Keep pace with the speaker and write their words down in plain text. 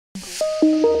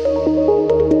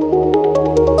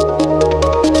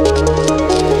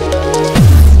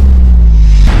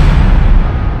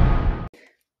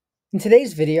In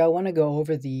today's video, I want to go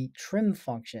over the trim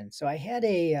function. So I had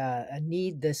a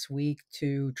need this week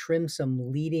to trim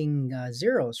some leading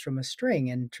zeros from a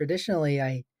string, and traditionally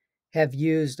I have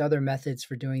used other methods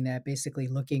for doing that, basically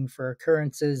looking for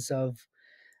occurrences of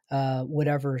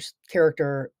whatever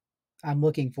character I'm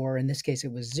looking for. In this case,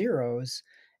 it was zeros,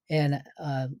 and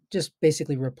just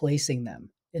basically replacing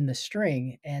them in the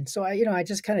string. And so I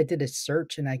just kind of did a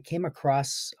search, and I came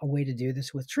across a way to do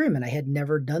this with trim, and I had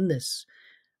never done this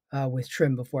with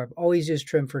trim before. I've always used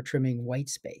trim for trimming white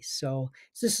space. So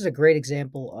this is a great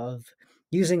example of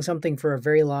using something for a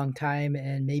very long time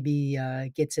and maybe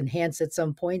gets enhanced at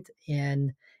some point,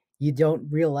 and you don't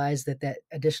realize that that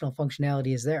additional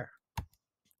functionality is there.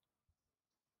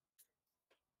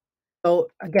 So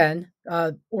again,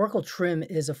 Oracle trim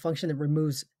is a function that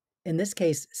removes, in this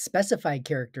case, specified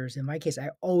characters. In my case, I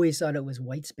always thought it was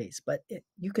white space, but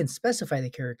you can specify the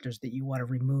characters that you want to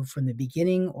remove from the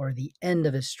beginning or the end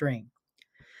of a string.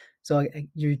 So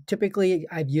you typically,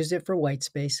 I've used it for white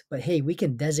space, but hey, we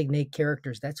can designate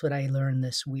characters. That's what I learned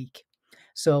this week.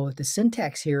 So the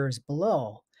syntax here is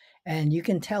below, and you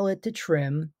can tell it to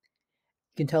trim.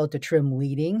 You can tell it to trim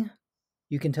leading.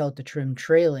 You can tell it to trim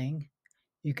trailing.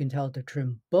 You can tell it to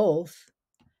trim both,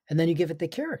 and then you give it the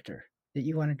character that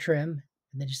you want to trim,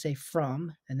 and then you say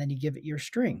from, and then you give it your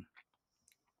string.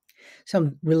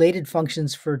 Some related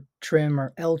functions for trim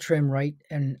are ltrim right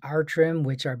and rtrim,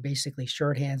 which are basically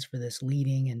shorthands for this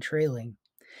leading and trailing.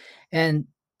 And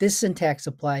this syntax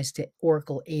applies to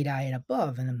Oracle 8i and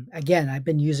above. And again, I've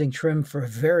been using trim for a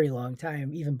very long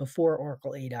time, even before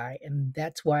Oracle 8i, and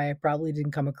that's why I probably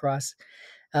didn't come across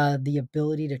the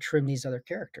ability to trim these other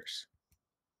characters.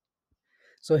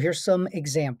 So here's some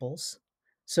examples.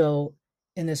 So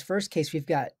in this first case, we've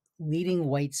got leading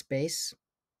white space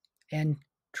and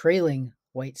trailing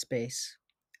white space.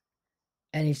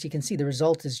 And as you can see, the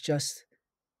result is just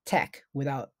tech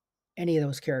without any of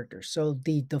those characters. So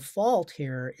the default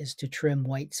here is to trim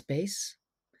white space,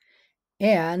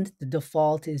 and the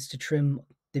default is to trim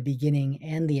the beginning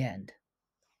and the end.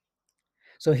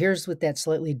 So here's with that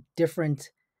slightly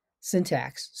different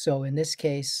syntax. So in this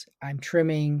case, I'm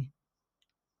trimming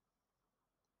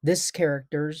this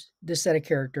set of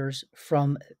characters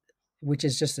from, which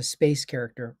is just a space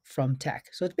character from tech.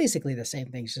 So it's basically the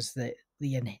same thing. It's just the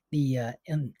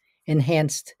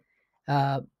enhanced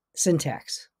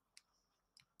syntax.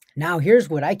 Now, here's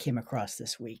what I came across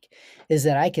this week, is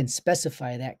that I can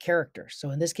specify that character. So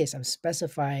in this case, I'm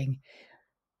specifying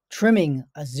trimming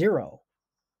a zero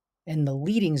and the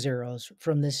leading zeros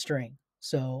from this string.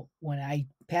 So when I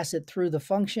pass it through the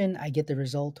function, I get the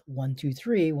result 1, 2,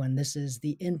 3 when this is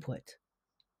the input.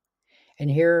 And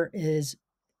here is,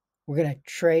 we're going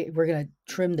to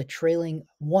trim the trailing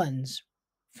ones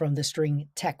from the string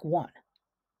tech1.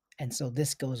 And so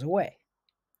this goes away.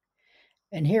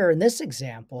 And here in this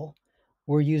example,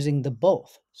 we're using the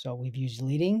both. So we've used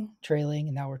leading, trailing,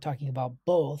 and now we're talking about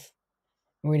both.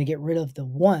 We're going to get rid of the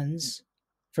ones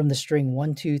from the string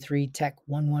 1, 2, 3, tech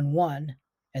 1, 1, 1,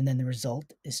 and then the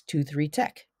result is 2, 3,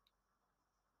 tech.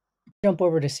 Jump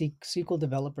over to SQL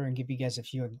Developer and give you guys a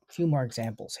few more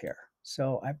examples here.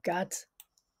 So I've got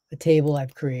a table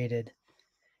I've created,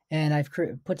 and I've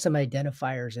put some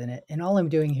identifiers in it. And all I'm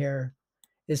doing here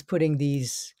is putting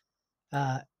these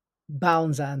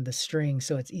bounds on the string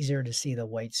so it's easier to see the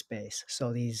white space.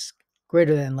 So these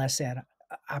greater than, less than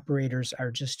operators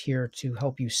are just here to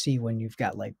help you see when you've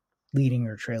got like leading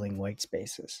or trailing white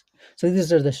spaces. So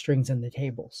these are the strings in the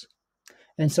tables.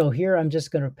 And so here I'm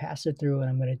just going to pass it through, and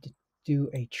I'm going to do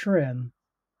a trim.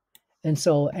 And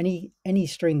so any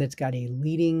string that's got a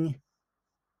leading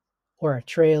or a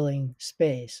trailing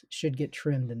space should get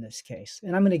trimmed in this case.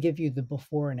 And I'm going to give you the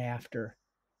before and after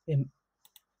the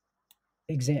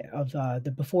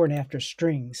before and after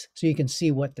strings so you can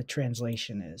see what the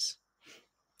translation is.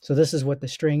 So this is what the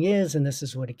string is, and this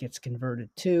is what it gets converted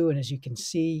to. And as you can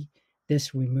see,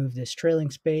 we moved this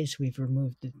trailing space, we've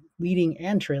removed the leading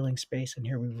and trailing space, and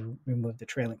here we've removed the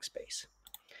trailing space.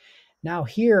 Now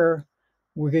here,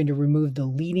 we're going to remove the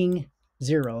leading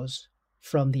zeros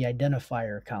from the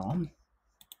identifier column.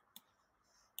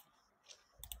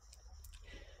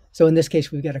 So in this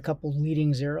case, we've got a couple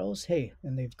leading zeros, hey,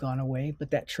 and they've gone away, but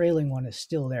that trailing one is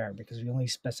still there because we only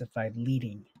specified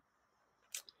leading.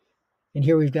 And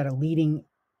here we've got a leading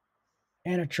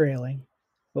and a trailing,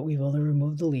 but we've only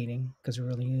removed the leading because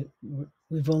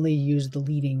we've only used the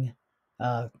leading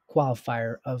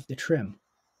qualifier of the trim.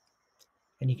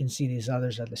 And you can see these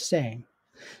others are the same.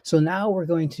 So now we're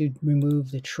going to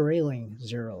remove the trailing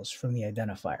zeros from the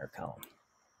identifier column.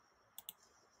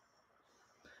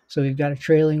 So we've got a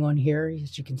trailing one here.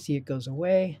 As you can see, it goes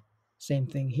away. Same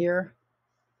thing here.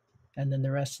 and then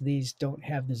the rest of these don't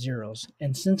have the zeros.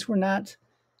 And since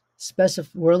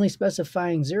we're only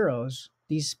specifying zeros,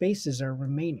 these spaces are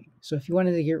remaining. So if you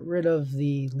wanted to get rid of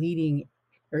the leading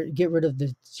or get rid of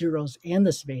the zeros and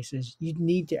the spaces, you'd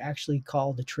need to actually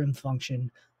call the trim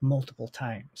function multiple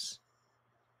times.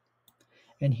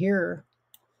 And here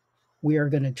we are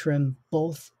going to trim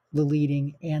both the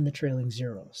leading and the trailing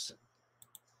zeros.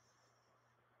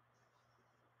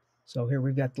 So here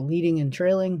we've got the leading and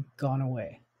trailing gone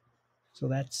away. So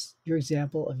that's your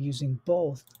example of using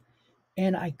both.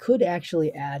 And I could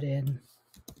actually add in,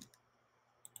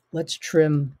 let's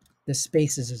trim the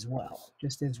spaces as well,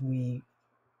 just as we,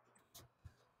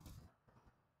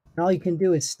 and all you can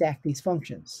do is stack these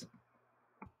functions.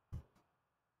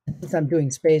 Since I'm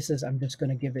doing spaces, I'm just going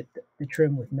to give it the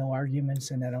trim with no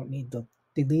arguments, and I don't need the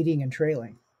leading and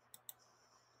trailing.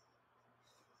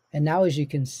 And now, as you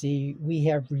can see, we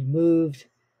have removed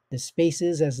the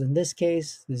spaces as in this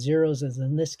case, the zeros as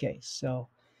in this case. So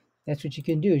that's what you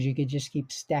can do, is you could just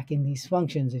keep stacking these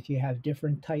functions if you have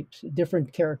different types,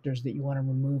 different characters that you want to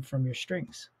remove from your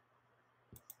strings.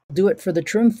 Do it for the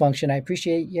trim function. I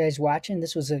appreciate you guys watching.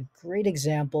 This was a great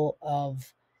example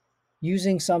of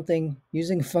using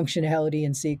functionality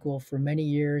in SQL for many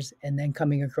years and then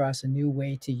coming across a new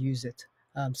way to use it.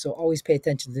 So always pay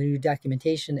attention to the new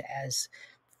documentation as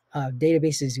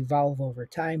databases evolve over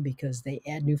time, because they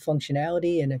add new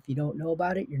functionality, and if you don't know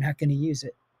about it, you're not going to use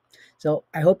it. So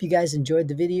I hope you guys enjoyed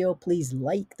the video. Please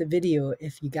like the video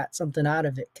if you got something out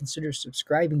of it. Consider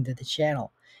subscribing to the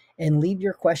channel and leave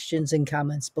your questions and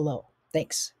comments below.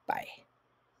 Thanks. Bye.